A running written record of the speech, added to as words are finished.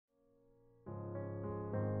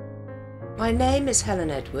My name is Helen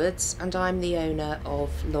Edwards and I'm the owner of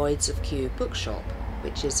Lloyds of Kew Bookshop,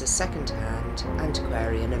 which is a second-hand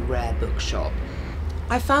antiquarian and rare bookshop.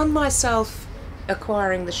 I found myself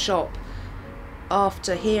acquiring the shop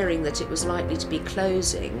after hearing that it was likely to be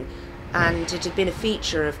closing, and it had been a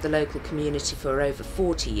feature of the local community for over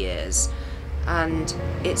 40 years. And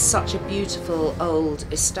it's such a beautiful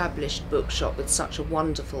old established bookshop with such a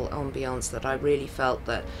wonderful ambience that I really felt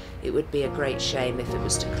that it would be a great shame if it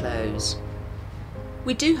was to close.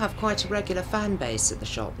 We do have quite a regular fan base at the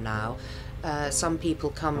shop now. Some people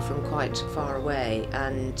come from quite far away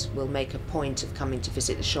and will make a point of coming to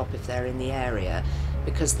visit the shop if they're in the area,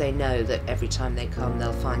 because they know that every time they come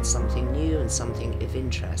they'll find something new and something of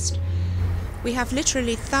interest. We have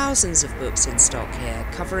literally thousands of books in stock here,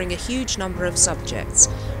 covering a huge number of subjects,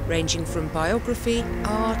 ranging from biography,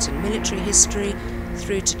 art and military history,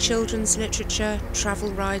 through to children's literature, travel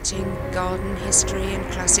writing, garden history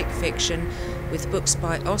and classic fiction, with books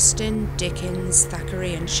by Austen, Dickens,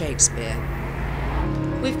 Thackeray and Shakespeare.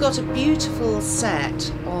 We've got a beautiful set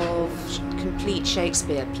of complete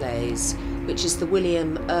Shakespeare plays, which is the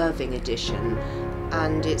William Irving edition,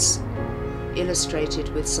 and it's illustrated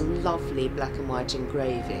with some lovely black and white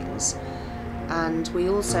engravings. And we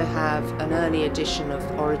also have an early edition of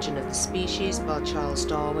Origin of the Species by Charles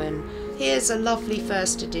Darwin. Here's a lovely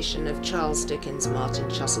first edition of Charles Dickens' Martin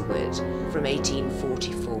Chuzzlewit from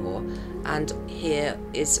 1844, and here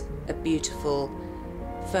is a beautiful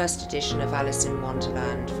first edition of Alice in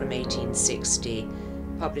Wonderland from 1860,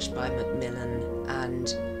 published by Macmillan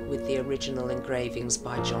and with the original engravings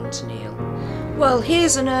by John Tenniel. Well,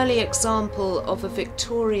 here's an early example of a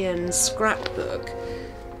Victorian scrapbook,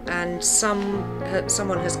 and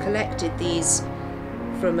someone has collected these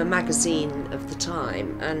from a magazine of the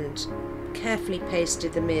time and carefully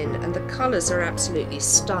pasted them in, and the colours are absolutely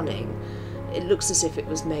stunning. It looks as if it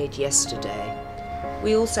was made yesterday.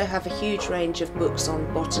 We also have a huge range of books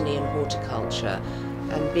on botany and horticulture,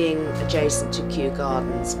 and being adjacent to Kew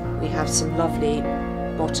Gardens, we have some lovely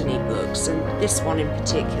botany books, and this one in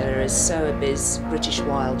particular is Sowerby's British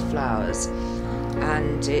Wildflowers,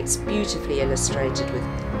 and it's beautifully illustrated with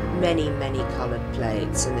many coloured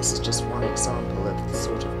plates, and this is just one example of the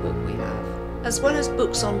sort of book we have. As well as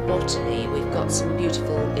books on botany, we've got some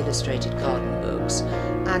beautiful illustrated garden books,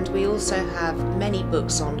 and we also have many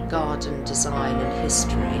books on garden design and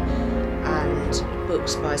history, and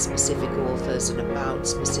books by specific authors and about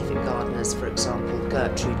specific gardeners, for example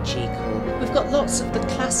Gertrude Jekyll. We've got lots of the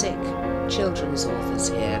classic children's authors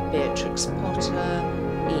here: Beatrix Potter,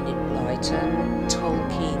 Enid Blyton,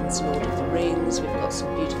 Tolkien's Lord of the Rings. We've got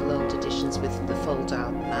some beautiful old editions with the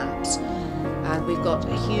fold-out maps, and we've got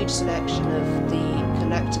a huge selection of the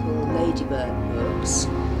collectible Ladybird books.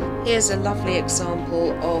 Here's a lovely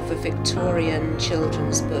example of a Victorian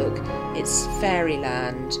children's book. It's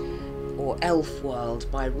Fairyland, or Elf World,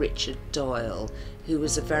 by Richard Doyle, who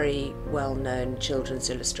was a very well-known children's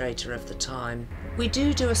illustrator of the time. We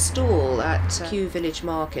do a stall at Kew Village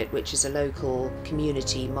Market, which is a local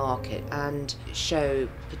community market, and show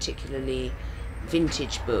particularly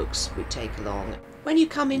vintage books we take along. When you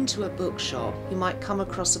come into a bookshop, you might come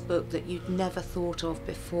across a book that you'd never thought of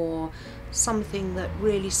before, something that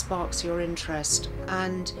really sparks your interest,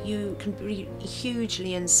 and you can be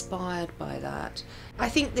hugely inspired by that. I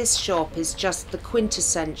think this shop is just the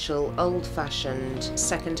quintessential old-fashioned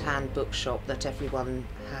second-hand bookshop that everyone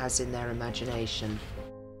has in their imagination.